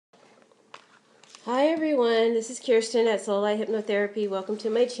Hi everyone, this is Kirsten at SouLight Hypnotherapy. Welcome to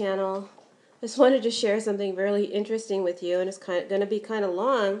my channel. I just wanted to share something really interesting with you, and it's going to be kind of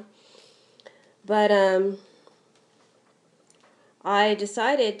long. But I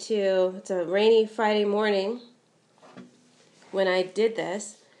decided to. It's a rainy Friday morning. When I did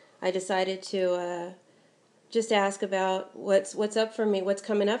this, I decided to just ask about what's up for me, what's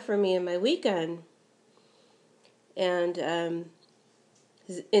coming up for me in my weekend, and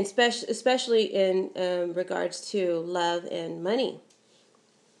especially in regards to love and money.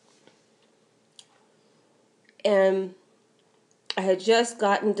 And I had just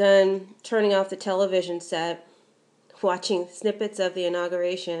gotten done turning off the television set, watching snippets of the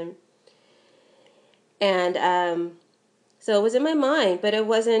inauguration. And so it was in my mind, but it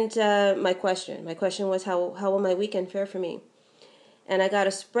wasn't my question. My question was, how will my weekend fare for me? And I got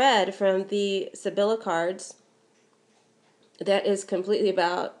a spread from the Sibilla cards that is completely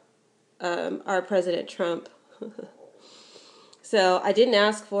about our President Trump. So I didn't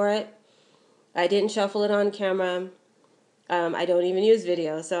ask for it. I didn't shuffle it on camera. I don't even use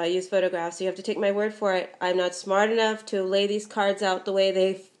video, so I use photographs. So you have to take my word for it. I'm not smart enough to lay these cards out the way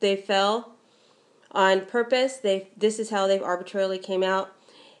they fell on purpose. This is how they arbitrarily came out,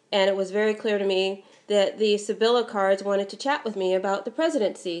 and it was very clear to me that the Sibilla cards wanted to chat with me about the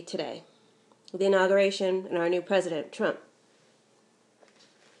presidency today, the inauguration, and our new president, Trump.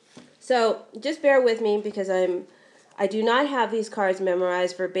 So just bear with me because I do not have these cards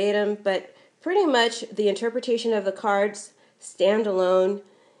memorized verbatim, but pretty much the interpretation of the cards stand alone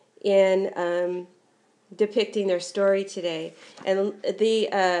in depicting their story today. And the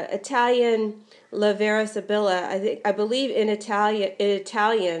Italian La Vera Sibilla, I believe in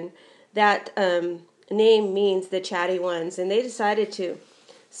Italian that name means the chatty ones, and they decided to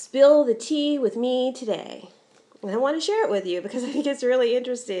spill the tea with me today. And I want to share it with you because I think it's really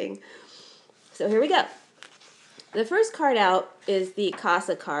interesting. So here we go. The first card out is the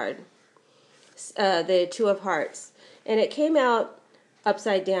Casa card, the Two of Hearts. And it came out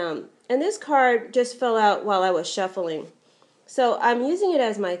upside down. And this card just fell out while I was shuffling. So I'm using it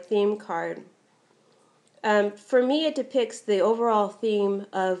as my theme card. For me, it depicts the overall theme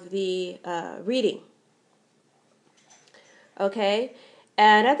of the reading. Okay?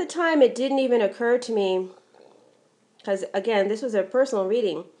 And at the time, it didn't even occur to me, because again, this was a personal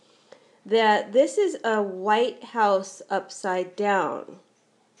reading, that this is a White House upside down.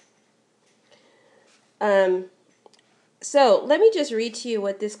 So let me just read to you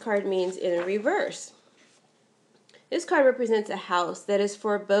what this card means in reverse. This card represents a house that is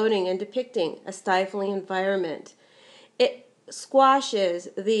foreboding and depicting a stifling environment. It squashes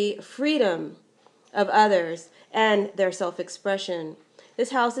the freedom of others and their self-expression.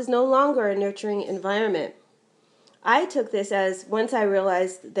 This house is no longer a nurturing environment. I took this as, once I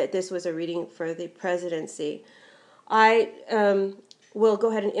realized that this was a reading for the presidency, I will go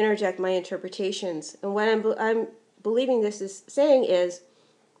ahead and interject my interpretations. And what I'm believing this is saying is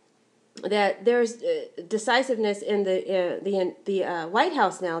that there's decisiveness in the White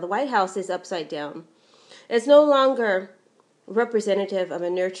House now. The White House is upside down. It's no longer representative of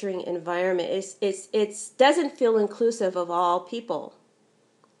a nurturing environment. It doesn't feel inclusive of all people.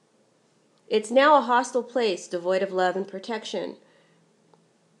 It's now a hostile place devoid of love and protection.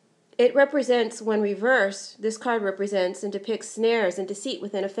 It represents, when reversed, this card represents and depicts snares and deceit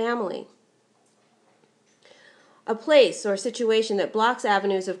within a family. A place or situation that blocks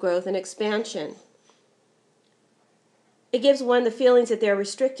avenues of growth and expansion. It gives one the feelings that they're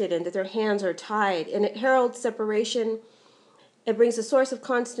restricted and that their hands are tied, and it heralds separation. It brings a source of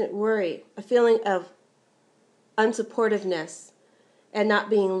constant worry, a feeling of unsupportiveness and not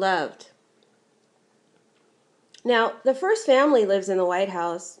being loved. Now, the first family lives in the White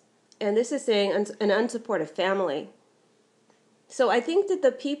House, and this is saying an unsupportive family. So I think that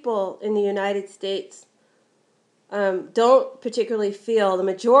the people in the United States don't particularly feel, the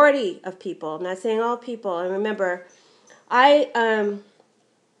majority of people, I'm not saying all people, and remember,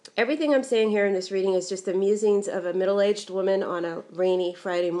 everything I'm saying here in this reading is just the musings of a middle-aged woman on a rainy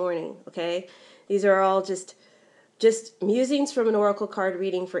Friday morning, okay? These are all just musings from an oracle card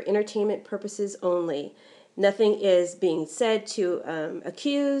reading for entertainment purposes only. Nothing is being said to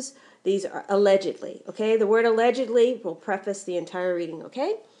accuse. These are allegedly, okay? The word allegedly will preface the entire reading,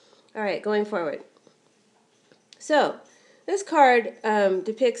 okay? All right, going forward. So, this card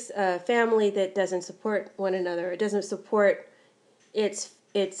depicts a family that doesn't support one another. It doesn't support its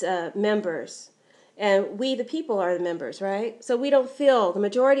members. And we, the people, are the members, right? So we don't feel, the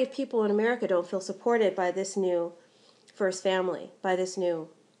majority of people in America don't feel supported by this new first family, by this new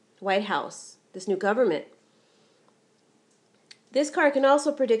White House, this new government. This card can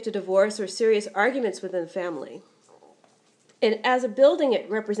also predict a divorce or serious arguments within the family. And as a building, it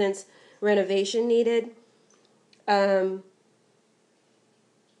represents renovation needed, and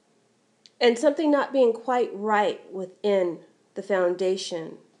something not being quite right within the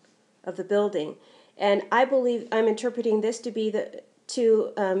foundation of the building. And I believe I'm interpreting this to be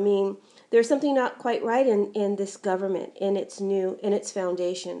mean there's something not quite right in this government, in its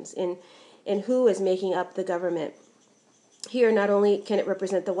foundations, in who is making up the government. Here, not only can it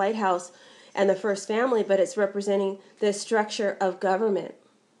represent the White House and the first family, but it's representing the structure of government.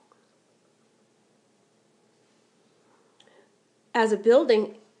 As a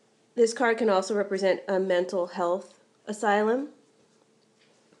building, this card can also represent a mental health asylum,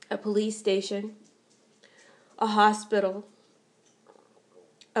 a police station, a hospital,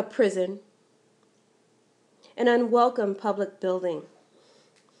 a prison, an unwelcome public building.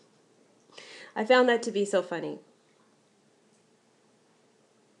 I found that to be so funny.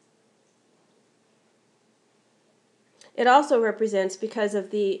 It also represents, because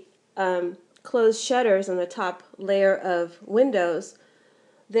of the closed shutters on the top layer of windows,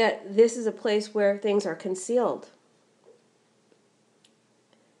 that this is a place where things are concealed,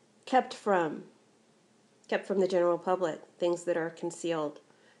 kept from the general public, things that are concealed,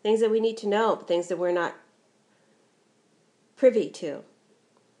 things that we need to know, but things that we're not privy to.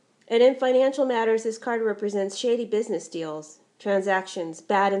 And in financial matters, this card represents shady business deals, transactions,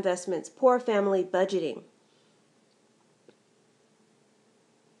 bad investments, poor family budgeting.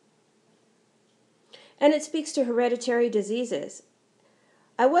 And it speaks to hereditary diseases.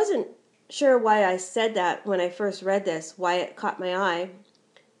 I wasn't sure why I said that when I first read this, why it caught my eye.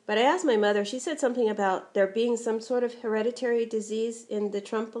 But I asked my mother, she said something about there being some sort of hereditary disease in the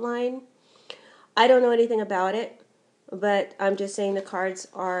Trump line. I don't know anything about it, but I'm just saying the cards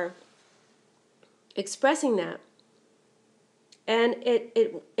are expressing that. And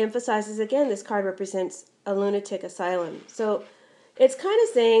it emphasizes, again, this card represents a lunatic asylum. So it's kind of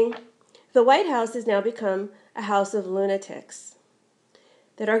saying the White House has now become a house of lunatics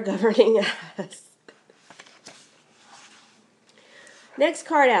that are governing us. Next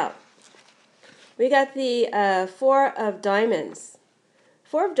card out. We got the Four of Diamonds.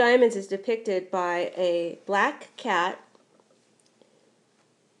 Four of Diamonds is depicted by a black cat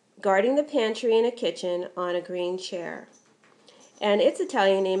guarding the pantry in a kitchen on a green chair. And its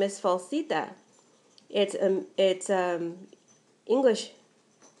Italian name is Falsita. Its English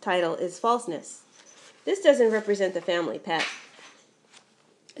title is Falseness. This doesn't represent the family pet.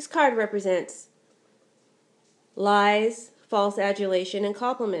 This card represents lies, false adulation, and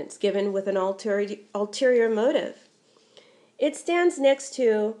compliments given with an ulterior motive. It stands next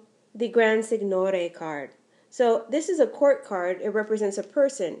to the Gran Signore card. So this is a court card. It represents a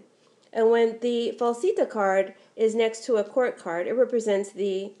person. And when the Falsita card is next to a court card, it represents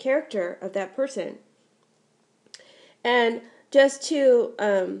the character of that person. And just to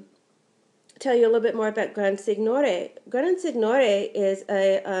tell you a little bit more about Gran Signore. Gran Signore is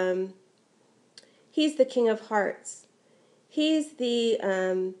he's the king of hearts. He's the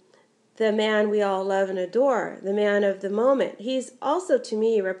man we all love and adore, the man of the moment. He's also, to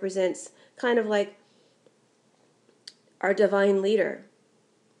me, represents kind of like our divine leader.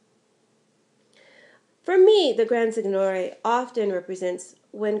 For me, the Gran Signore often represents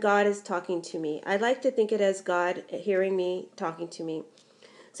when God is talking to me. I like to think it as God hearing me, talking to me.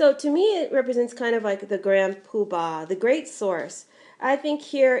 So to me, it represents kind of like the Grand Poobah, the great source. I think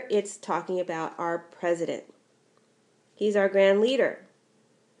here it's talking about our president. He's our grand leader.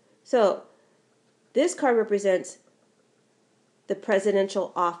 So this card represents the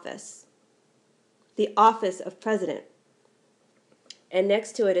presidential office, the office of president. And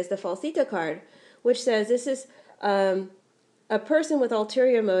next to it is the Falsita card, which says this is a person with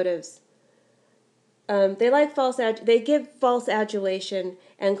ulterior motives. They give false adulation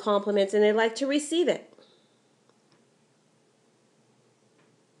and compliments, and they like to receive it.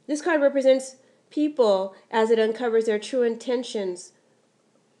 This card represents people as it uncovers their true intentions.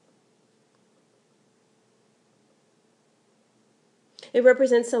 It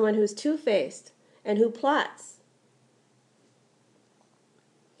represents someone who's two-faced and who plots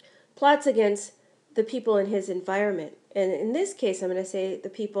against the people in his environment. And in this case, I'm going to say the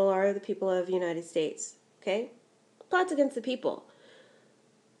people are the people of the United States. Okay? Plots against the people.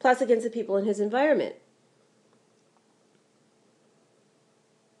 Plots against the people in his environment.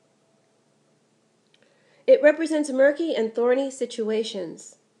 It represents murky and thorny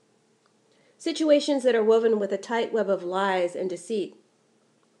situations. Situations that are woven with a tight web of lies and deceit.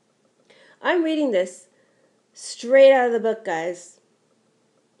 I'm reading this straight out of the book, guys.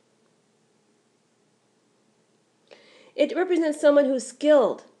 It represents someone who's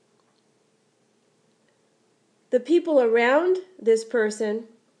skilled. The people around this person,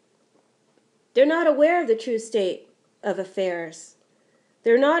 they're not aware of the true state of affairs.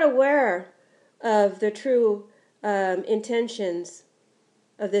 They're not aware of the true intentions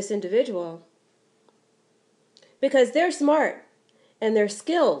of this individual, because they're smart and they're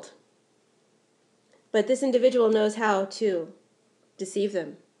skilled, but this individual knows how to deceive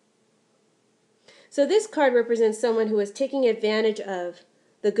them. So this card represents someone who is taking advantage of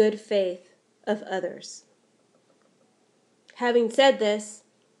the good faith of others. Having said this,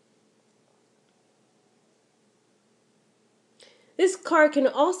 this card can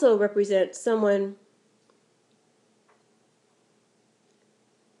also represent someone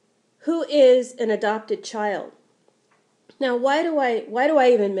who is an adopted child. Now, why do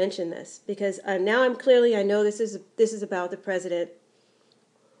I even mention this? Because now I know this is about the president,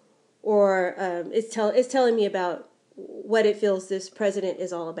 or it's telling me about what it feels this president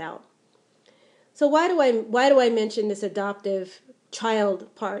is all about. So why do I mention this adoptive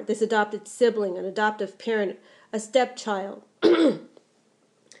child part, this adopted sibling, an adoptive parent, a stepchild,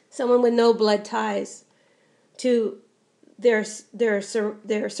 someone with no blood ties to their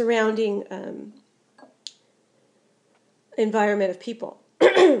surrounding environment of people?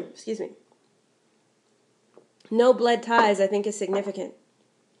 Excuse me. No blood ties, I think, is significant.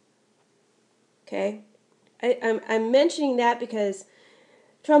 Okay, I'm mentioning that because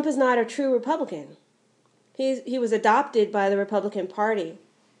Trump is not a true Republican. He was adopted by the Republican Party,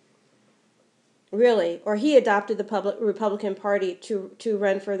 really, or he adopted the Republican Party to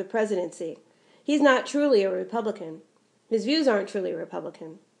run for the presidency. He's not truly a Republican. His views aren't truly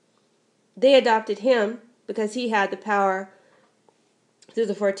Republican. They adopted him because he had the power through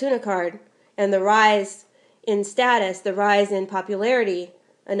the Fortuna card and the rise in status, the rise in popularity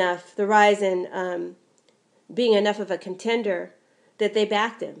enough, the rise in being enough of a contender that they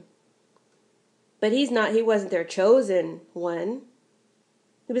backed him. But he wasn't their chosen one.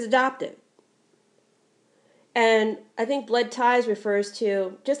 He was adopted. And I think blood ties refers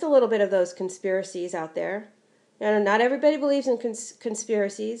to just a little bit of those conspiracies out there. And not everybody believes in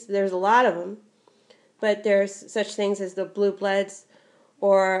conspiracies. There's a lot of them. But there's such things as the blue bloods,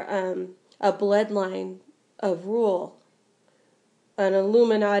 or a bloodline of rule, an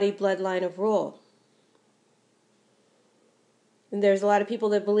Illuminati bloodline of rule. And there's a lot of people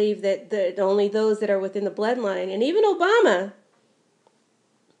that believe that only those that are within the bloodline, and even Obama,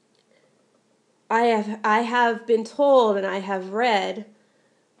 I have been told and I have read,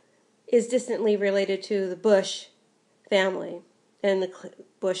 is distantly related to the Bush family. And the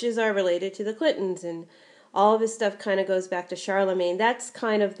Bushes are related to the Clintons, and all of his stuff kind of goes back to Charlemagne. That's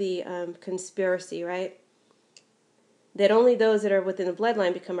kind of the conspiracy, right? That only those that are within the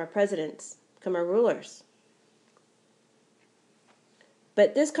bloodline become our presidents, become our rulers.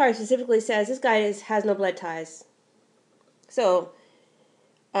 But this card specifically says this guy has no blood ties. So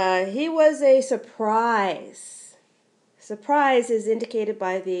he was a surprise. Surprise is indicated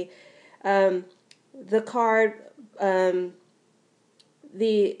by the card,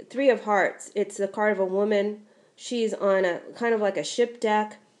 the Three of Hearts. It's the card of a woman. She's on a kind of like a ship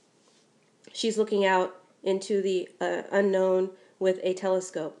deck. She's looking out into the unknown with a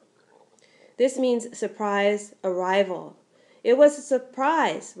telescope. This means surprise arrival. It was a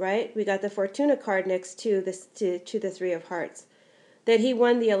surprise, right? We got the Fortuna card next to this to the Three of Hearts, that he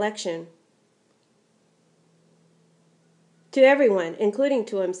won the election. To everyone, including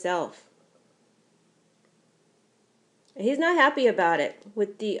to himself. He's not happy about it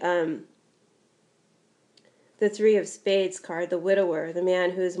with the Three of Spades card, the widower, the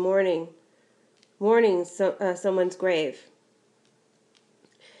man who's mourning someone's grave.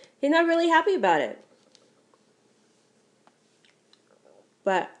 He's not really happy about it.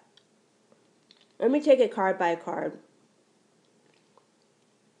 But let me take it card by card.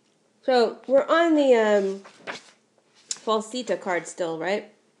 So we're on the Falsita card still,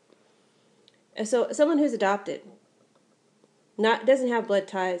 right? So someone who's adopted, doesn't have blood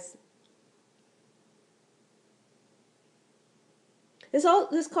ties.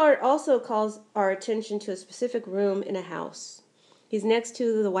 This card also calls our attention to a specific room in a house. He's next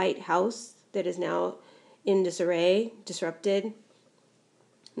to the White House that is now in disarray, disrupted,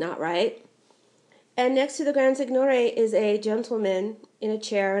 not right. And next to the Grand Signore is a gentleman in a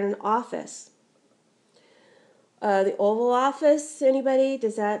chair in an office. The Oval Office, anybody?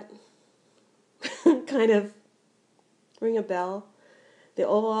 Does that kind of ring a bell? The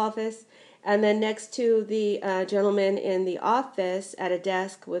Oval Office. And then next to the gentleman in the office at a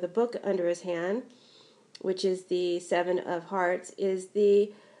desk with a book under his hand, which is the Seven of Hearts, is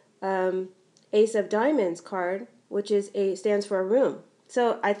the Ace of Diamonds card, which stands for a room.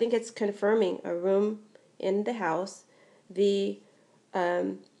 So I think it's confirming a room in the house, the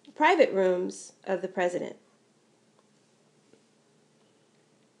private rooms of the president.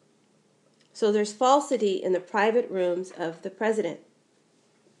 So there's falsity in the private rooms of the president.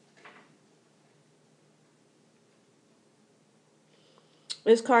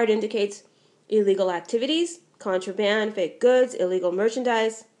 This card indicates illegal activities, contraband, fake goods, illegal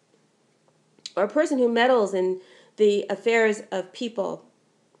merchandise, or a person who meddles in the affairs of people.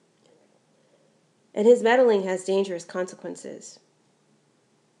 And his meddling has dangerous consequences.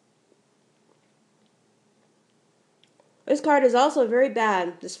 This card is also very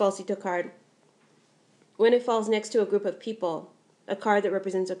bad, this Falsito card, when it falls next to a group of people, a card that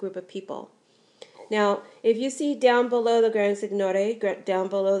represents a group of people. Now, if you see down below the Gran Signore, down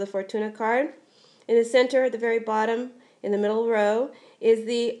below the Fortuna card, in the center at the very bottom, in the middle row, is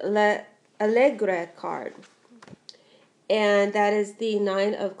the Allegre card. And that is the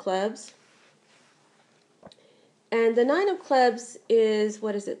Nine of Clubs. And the Nine of Clubs is,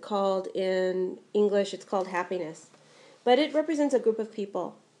 what is it called in English? It's called happiness. But it represents a group of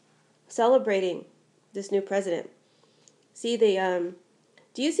people celebrating this new president. See the,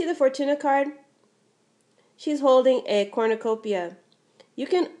 do you see the Fortuna card? She's holding a cornucopia.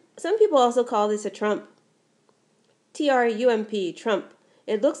 Some people also call this a trump. T-R-U-M-P, trump.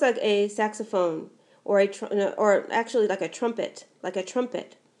 It looks like a saxophone or actually like a trumpet,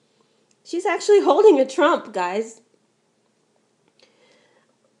 She's actually holding a trump, guys.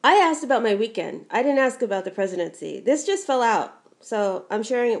 I asked about my weekend. I didn't ask about the presidency. This just fell out, so I'm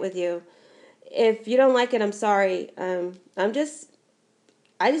sharing it with you. If you don't like it, I'm sorry. I just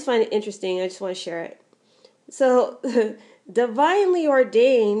find it interesting. I just want to share it. So, divinely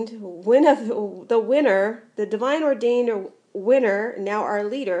ordained the divine ordained winner, now our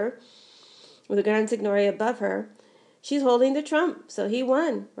leader, with the Gran Signore above her, she's holding the trump. So he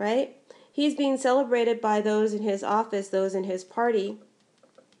won, right? He's being celebrated by those in his office, those in his party.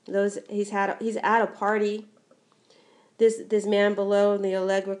 He's at a party. This man below in the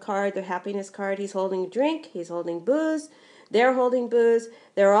Allegra card, the happiness card, he's holding a drink, he's holding booze, they're holding booze.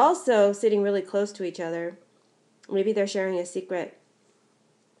 They're also sitting really close to each other. Maybe they're sharing a secret.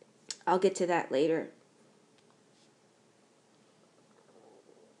 I'll get to that later.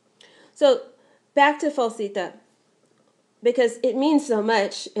 So, back to Falsita, because it means so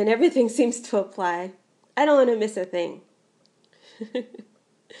much and everything seems to apply. I don't want to miss a thing.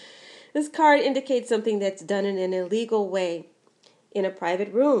 This card indicates something that's done in an illegal way, in a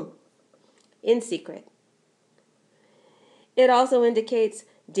private room, in secret. It also indicates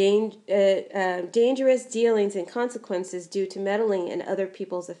dangerous dealings and consequences due to meddling in other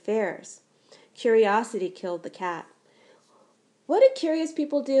people's affairs. Curiosity killed the cat. What do curious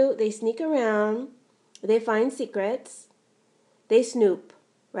people do? They sneak around, they find secrets, they snoop,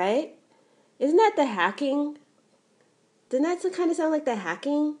 right? Isn't that the hacking? Doesn't that kind of sound like the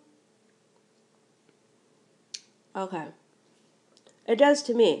hacking? Okay. It does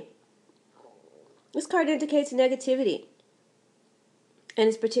to me. This card indicates negativity. And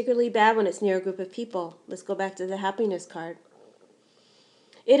it's particularly bad when it's near a group of people. Let's go back to the happiness card.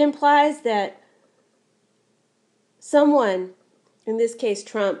 It implies that someone, in this case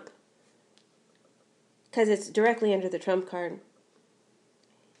Trump, because it's directly under the Trump card,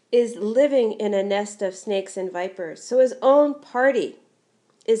 is living in a nest of snakes and vipers. So his own party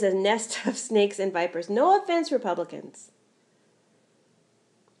is a nest of snakes and vipers. No offense, Republicans.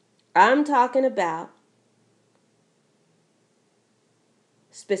 I'm talking about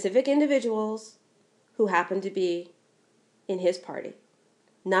specific individuals who happen to be in his party,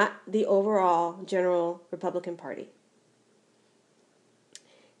 not the overall general Republican Party.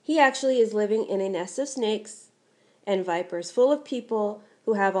 He actually is living in a nest of snakes and vipers full of people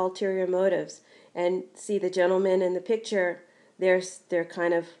who have ulterior motives. And see the gentleman in the picture, they're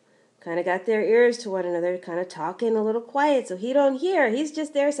kind of got their ears to one another, kind of talking a little quiet so he don't hear. He's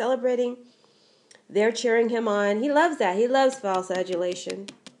just there celebrating. They're cheering him on. He loves that. He loves false adulation.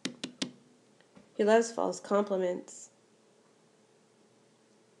 He loves false compliments.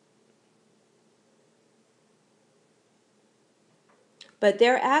 But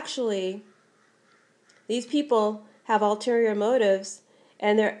these people have ulterior motives,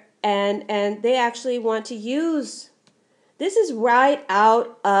 and they actually want to use. This is right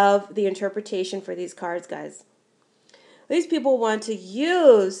out of the interpretation for these cards, guys. These people want to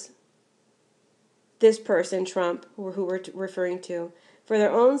use this person, Trump, who we're referring to, for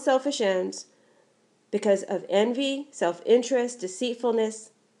their own selfish ends because of envy, self-interest, deceitfulness,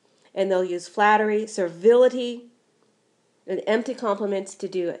 and they'll use flattery, servility, and empty compliments to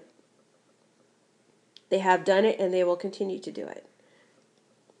do it. They have done it and they will continue to do it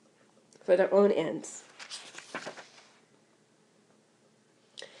for their own ends.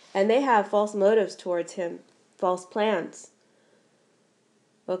 And they have false motives towards him, false plans.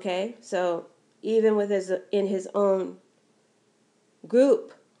 Okay? So even with in his own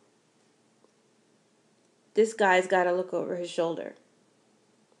group, this guy's got to look over his shoulder.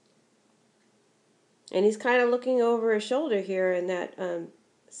 And he's kind of looking over his shoulder here in that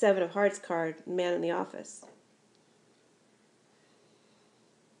Seven of Hearts card, Man in the Office.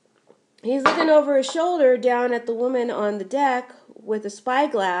 He's looking over his shoulder down at the woman on the deck with a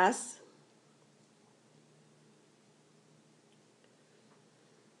spyglass.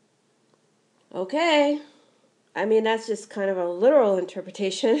 Okay. I mean, that's just kind of a literal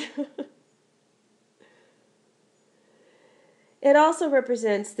interpretation. It also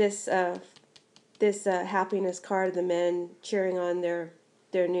represents this happiness card of the men cheering on their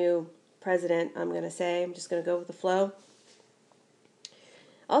new president, I'm going to say. I'm just going to go with the flow.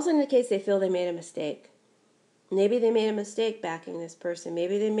 Also indicates they feel they made a mistake. Maybe they made a mistake backing this person.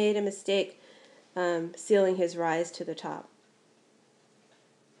 Maybe they made a mistake sealing his rise to the top.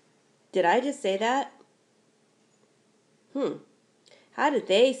 Did I just say that? How did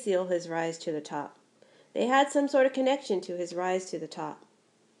they seal his rise to the top? They had some sort of connection to his rise to the top.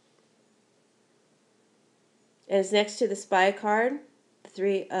 And it's next to the spy card, the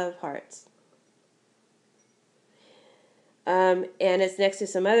Three of Hearts. And it's next to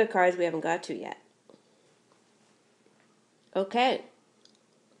some other cards we haven't got to yet. Okay.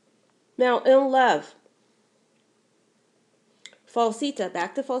 Now, in love. Falsita,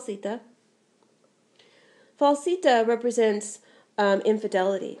 back to Falsita. Falsita represents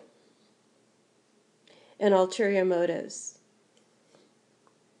infidelity and ulterior motives.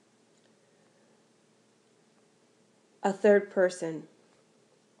 A third person.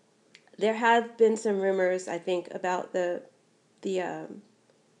 There have been some rumors, I think, about the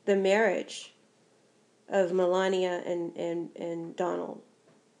marriage of Melania and Donald.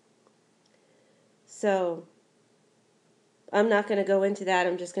 So I'm not going to go into that.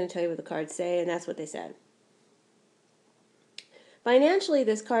 I'm just going to tell you what the cards say, and that's what they said. Financially,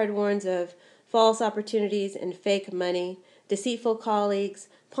 this card warns of false opportunities and fake money, deceitful colleagues,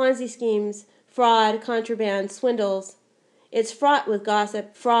 Ponzi schemes, fraud, contraband, swindles. It's fraught with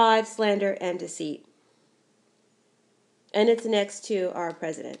gossip, fraud, slander, and deceit. And it's next to our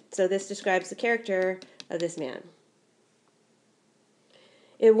president. So this describes the character of this man.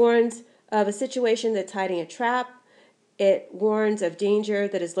 It warns of a situation that's hiding a trap. It warns of danger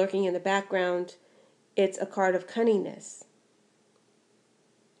that is lurking in the background. It's a card of cunningness.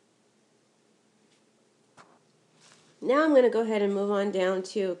 Now I'm going to go ahead and move on down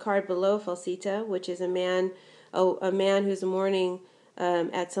to a card below Falsita, which is a man who's mourning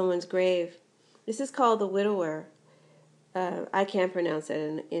at someone's grave. This is called the widower. I can't pronounce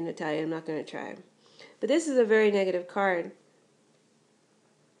it in Italian. I'm not going to try. But this is a very negative card.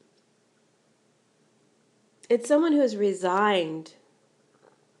 It's someone who is resigned.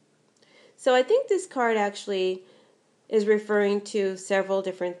 So I think this card actually is referring to several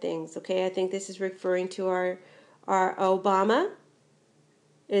different things. Okay, I think this is referring to our Obama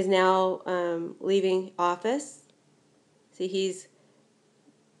is now leaving office. See,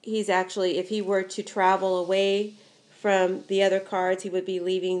 he's actually, if he were to travel away from the other cards, he would be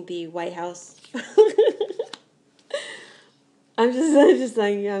leaving the White House. I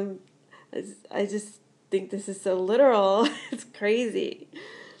just think this is so literal. It's crazy.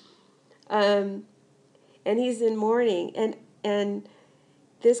 And he's in mourning, and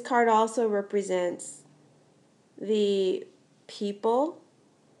this card also represents the people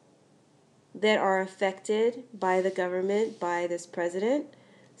that are affected by the government, by this president.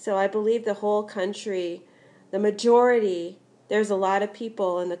 So I believe the whole country, the majority, there's a lot of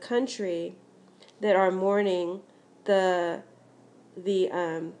people in the country that are mourning the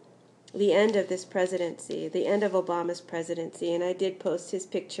end of this presidency, the end of Obama's presidency. And I did post his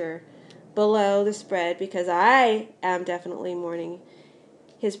picture below the spread because I am definitely mourning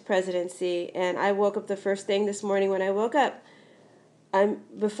his presidency. And I woke up the first thing this morning when I woke up.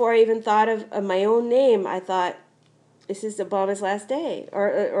 Before I even thought of my own name, I thought, this is Obama's last day.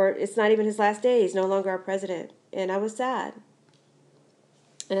 Or it's not even his last day. He's no longer our president. And I was sad.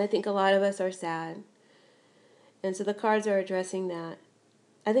 And I think a lot of us are sad. And so the cards are addressing that.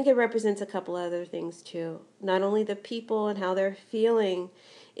 I think it represents a couple other things too. Not only the people and how they're feeling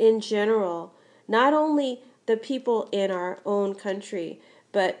in general. Not only the people in our own country,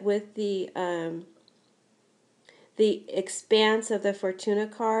 but with the expanse of the Fortuna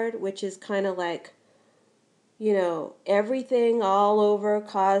card, which is kind of like, everything all over,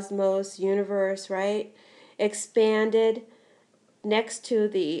 cosmos, universe, right? Expanded next to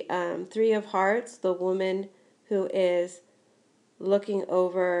the Three of Hearts, the woman who is looking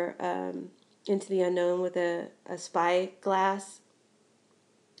over into the unknown with a spy glass.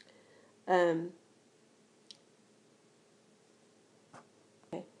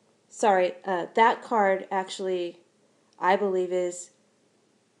 Sorry, that card actually, I believe, is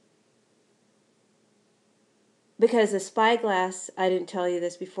because the spyglass, I didn't tell you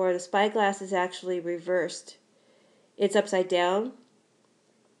this before, the spyglass is actually reversed. It's upside down.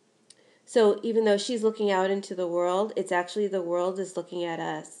 So even though she's looking out into the world, it's actually the world is looking at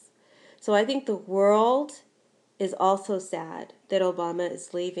us. So I think the world is also sad that Obama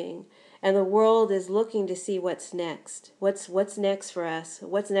is leaving. And the world is looking to see what's next. What's next for us?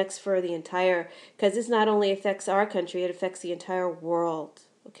 What's next for the entire, because this not only affects our country, it affects the entire world,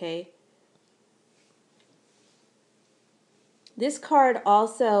 okay? This card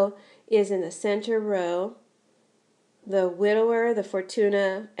also is in the center row. The widower, the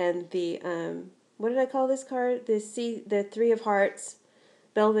fortuna, and the, what did I call this card? The Three of Hearts,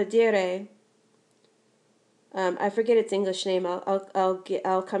 Belvedere. I forget its English name.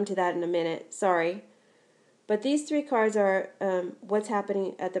 I'll come to that in a minute. Sorry. But these three cards are what's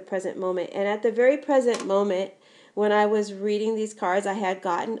happening at the present moment. And at the very present moment, when I was reading these cards, I had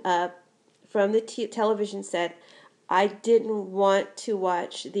gotten up from the television set. I didn't want to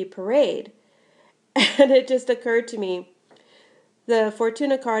watch the parade. And it just occurred to me, the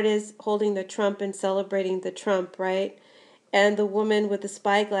Fortuna card is holding the Trump and celebrating the Trump, right? And the woman with the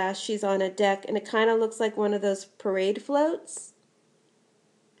spyglass, she's on a deck, and it kind of looks like one of those parade floats.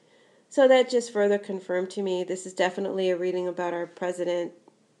 So that just further confirmed to me this is definitely a reading about our president.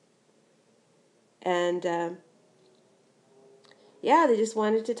 And yeah, they just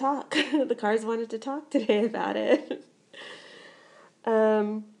wanted to talk. The cards wanted to talk today about it.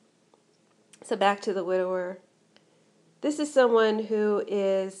 So back to the widower. This is someone who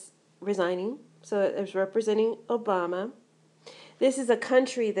is resigning. So it's representing Obama. This is a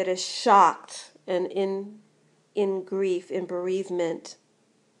country that is shocked and in grief, in bereavement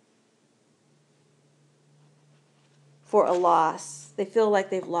for a loss. They feel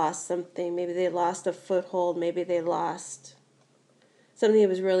like they've lost something. Maybe they lost a foothold.Maybe they lost something that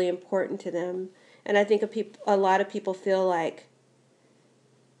was really important to them. And I think a lot of people feel like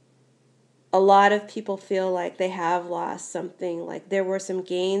they have lost something. Like there were some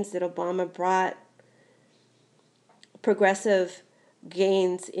gains that Obama brought, progressive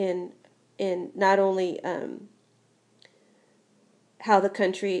gains in not only how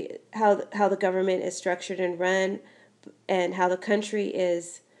the government is structured and run, and how the country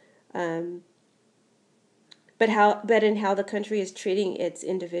is, but in how the country is treating its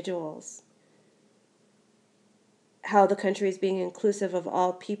individuals, how the country is being inclusive of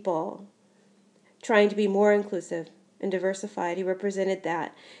all people, trying to be more inclusive and diversified. He represented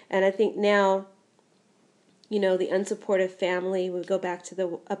that, and I think now, the unsupportive family, we go back to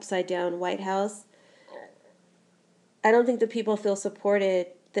the upside down White House. I don't think the people feel supported,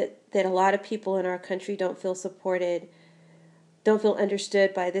 that a lot of people in our country don't feel supported, don't feel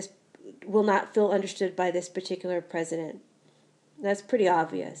understood by this, will not feel understood by this particular president. That's pretty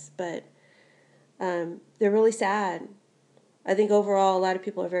obvious, but they're really sad. I think overall a lot of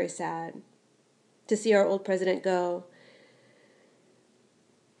people are very sad to see our old president go.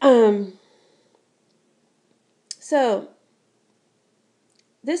 So,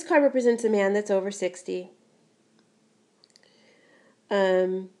 this card represents a man that's over 60.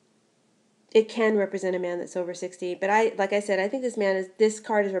 It can represent a man that's over 60, but like I said, I think this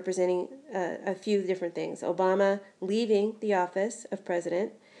card is representing a few different things. Obama leaving the office of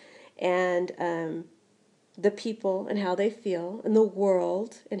president, and the people and how they feel, and the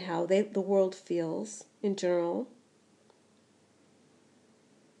world and how the world feels in general.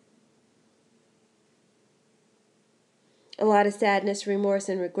 A lot of sadness, remorse,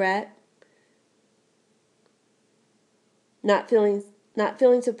 and regret. Not feeling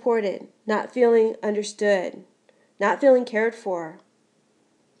supported, not feeling understood, not feeling cared for,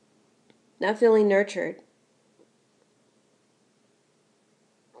 not feeling nurtured.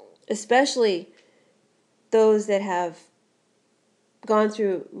 Especially those that have gone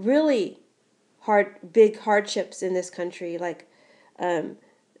through really big hardships in this country, like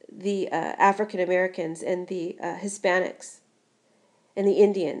the African Americans and the Hispanics and the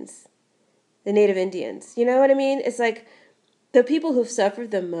Indians, the Native Indians. You know what I mean? It's like the people who've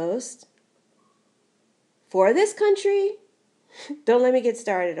suffered the most for this country. Don't let me get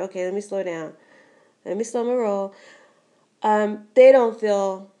started. Okay, let me slow down. Let me slow my roll. They don't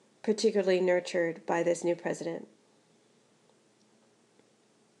feel particularly nurtured by this new president.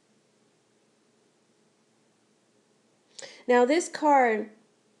 Now, this card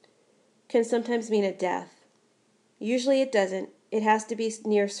can sometimes mean a death. Usually it doesn't. It has to be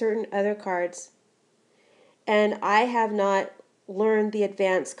near certain other cards. And I have not learned the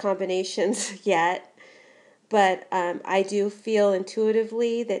advanced combinations yet, but I do feel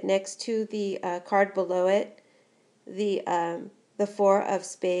intuitively that next to the card below it, the Four of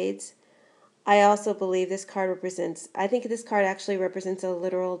Spades, I also believe this card represents, I think this card actually represents a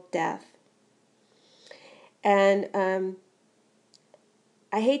literal death. And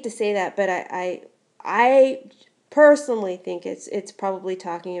I hate to say that, but I personally think it's probably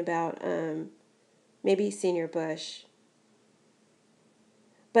talking about maybe Senior Bush.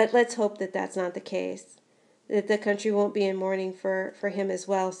 But let's hope that that's not the case, that the country won't be in mourning for him as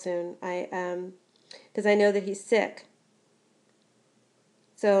well soon. Because I know that he's sick.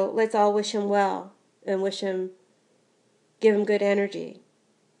 So let's all wish him well and give him good energy.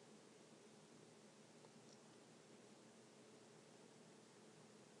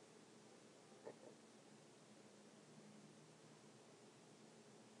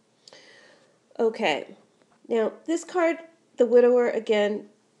 Okay, now this card, the Widower, again,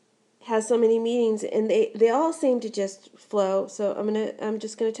 has so many meanings, and they all seem to just flow. So I'm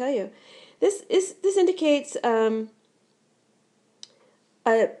just gonna tell you, this indicates a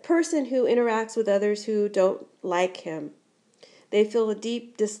person who interacts with others who don't like him. They feel a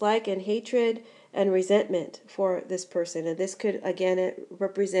deep dislike and hatred and resentment for this person, and this could again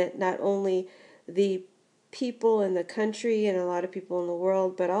represent not only the people in the country and a lot of people in the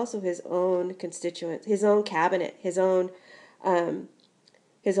world, but also his own constituents, his own cabinet, his own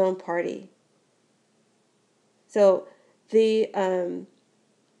party. So the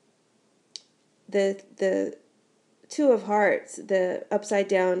Two of Hearts, the upside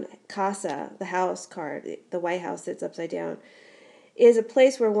down casa, the house card, the White House that's upside down, is a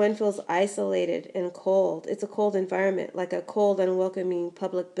place where one feels isolated and cold. It's a cold environment, like a cold, unwelcoming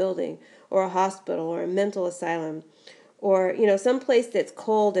public building, or a hospital, or a mental asylum, or some place that's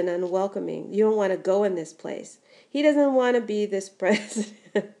cold and unwelcoming. You don't want to go in this place. He doesn't want to be this president.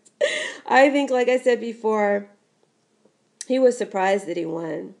 I think, like I said before, he was surprised that he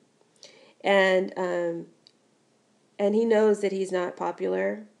won, and he knows that he's not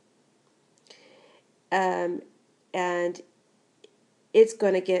popular, and it's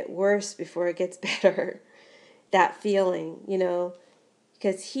going to get worse before it gets better. That feeling,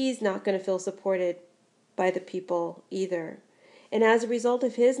 because he's not going to feel supported by the people either. And as a result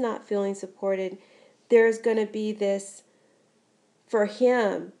of his not feeling supported, there's going to be this, for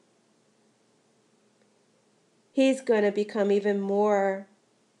him, he's going to become even more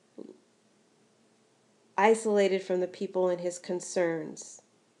isolated from the people and his concerns.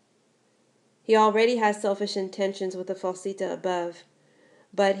 He already has selfish intentions with the falsita above,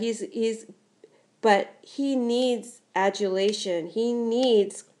 but but he needs adulation. He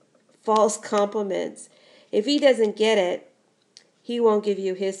needs false compliments. If he doesn't get it, he won't give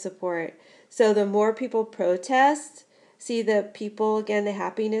you his support. So the more people protest, see the people, again, the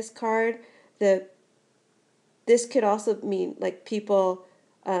happiness card, this could also mean like people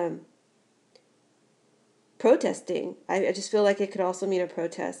protesting. I just feel like it could also mean a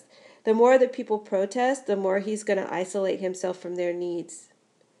protest. The more that people protest, the more he's going to isolate himself from their needs.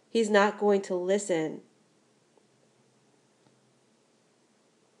 He's not going to listen.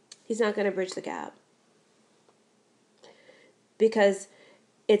 He's not going to bridge the gap. Because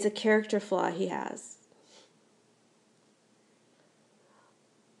it's a character flaw he has.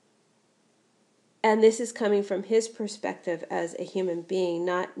 And this is coming from his perspective as a human being,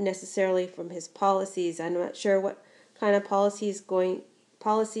 not necessarily from his policies. I'm not sure what kind of policies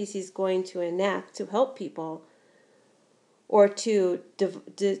he's going to enact to help people or to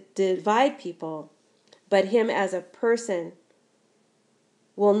divide people. But him as a person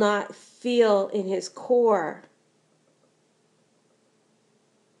will not feel in his core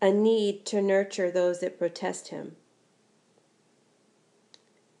a need to nurture those that protest him.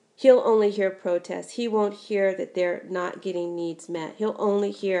 He'll only hear protests. He won't hear that they're not getting needs met. He'll only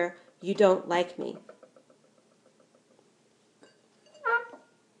hear, "You don't like me."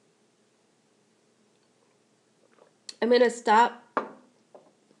 I'm going to stop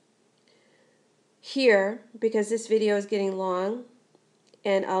here because this video is getting long,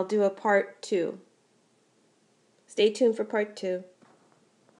 and I'll do a part 2. Stay tuned for part 2.